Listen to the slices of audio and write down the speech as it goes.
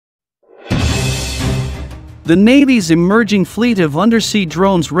The Navy's emerging fleet of undersea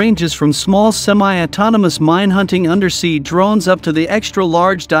drones ranges from small semi-autonomous mine-hunting undersea drones up to the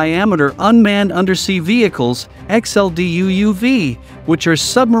extra-large diameter unmanned undersea vehicles, XLDUUV, which are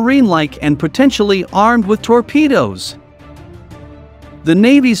submarine-like and potentially armed with torpedoes. The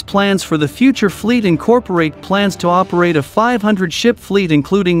Navy's plans for the future fleet incorporate plans to operate a 500-ship fleet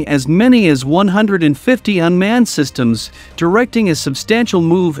including as many as 150 unmanned systems, directing a substantial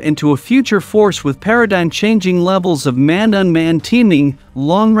move into a future force with paradigm-changing levels of manned-unmanned teaming,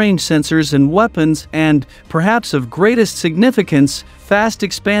 long-range sensors and weapons, and, perhaps of greatest significance,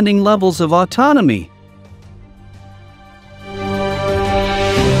 fast-expanding levels of autonomy.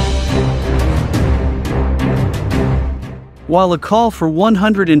 While a call for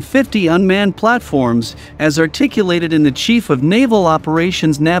 150 unmanned platforms, as articulated in the Chief of Naval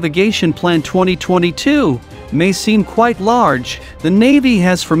Operations Navigation Plan 2022, may seem quite large, the Navy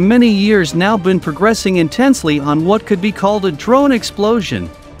has for many years now been progressing intensely on what could be called a drone explosion.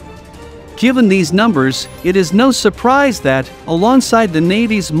 Given these numbers, it is no surprise that, alongside the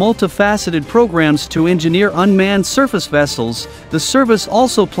Navy's multifaceted programs to engineer unmanned surface vessels, the service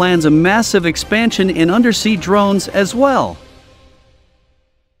also plans a massive expansion in undersea drones as well.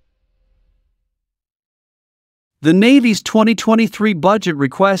 The Navy's 2023 budget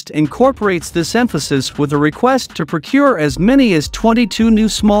request incorporates this emphasis with a request to procure as many as 22 new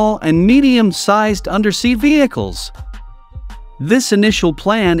small and medium-sized undersea vehicles. This initial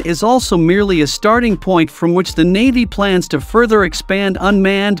plan is also merely a starting point from which the Navy plans to further expand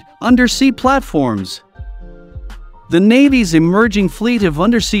unmanned, undersea platforms. The Navy's emerging fleet of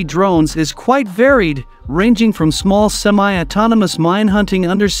undersea drones is quite varied, ranging from small semi-autonomous mine-hunting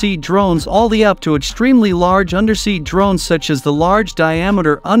undersea drones all the way up to extremely large undersea drones such as the Large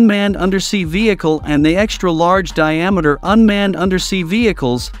Diameter Unmanned Undersea Vehicle and the Extra-Large Diameter Unmanned Undersea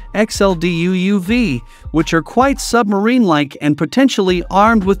Vehicles, XLDUUV, which are quite submarine-like and potentially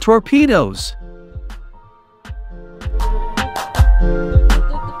armed with torpedoes.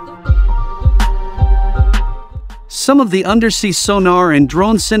 Some of the undersea sonar and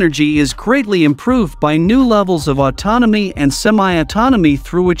drone synergy is greatly improved by new levels of autonomy and semi-autonomy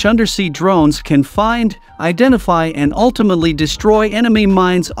through which undersea drones can find, identify and ultimately destroy enemy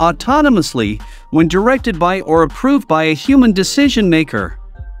mines autonomously when directed by or approved by a human decision-maker.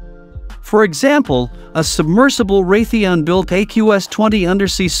 For example, a submersible Raytheon-built AQS-20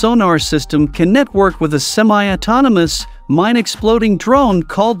 undersea sonar system can network with a semi-autonomous, mine-exploding drone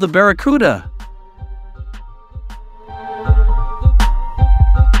called the Barracuda.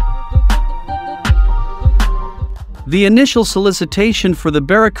 The initial solicitation for the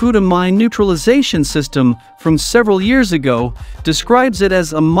Barracuda mine neutralization system from several years ago describes it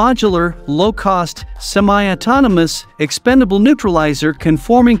as a modular, low-cost, semi-autonomous, expendable neutralizer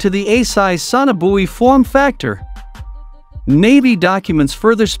conforming to the A-size sonobuoy form factor. Navy documents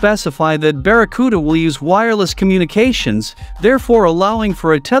further specify that Barracuda will use wireless communications, therefore allowing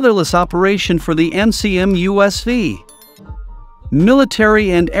for a tetherless operation for the MCM-USV.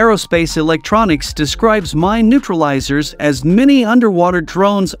 Military and Aerospace Electronics describes mine neutralizers as mini underwater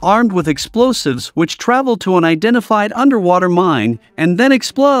drones armed with explosives which travel to an identified underwater mine and then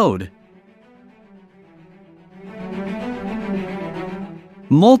explode.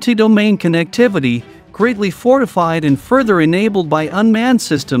 Multi-domain connectivity, greatly fortified and further enabled by unmanned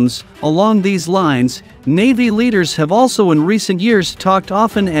systems. Along these lines, Navy leaders have also in recent years talked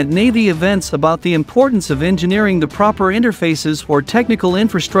often at Navy events about the importance of engineering the proper interfaces or technical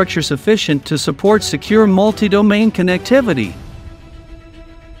infrastructure sufficient to support secure multi-domain connectivity.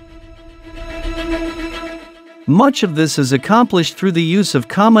 Much of this is accomplished through the use of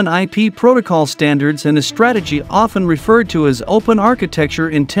common IP protocol standards and a strategy often referred to as open architecture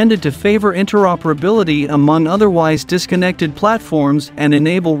intended to favor interoperability among otherwise disconnected platforms and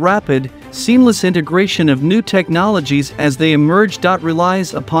enable rapid, seamless integration of new technologies as they emerge.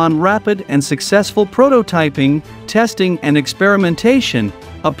 Relies upon rapid and successful prototyping, testing and experimentation,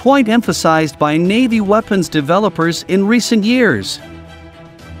 a point emphasized by Navy weapons developers in recent years.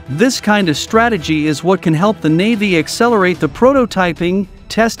 This kind of strategy is what can help the Navy accelerate the prototyping,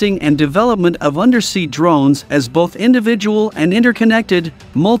 testing and development of undersea drones as both individual and interconnected,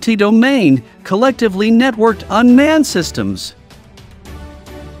 multi-domain, collectively networked unmanned systems.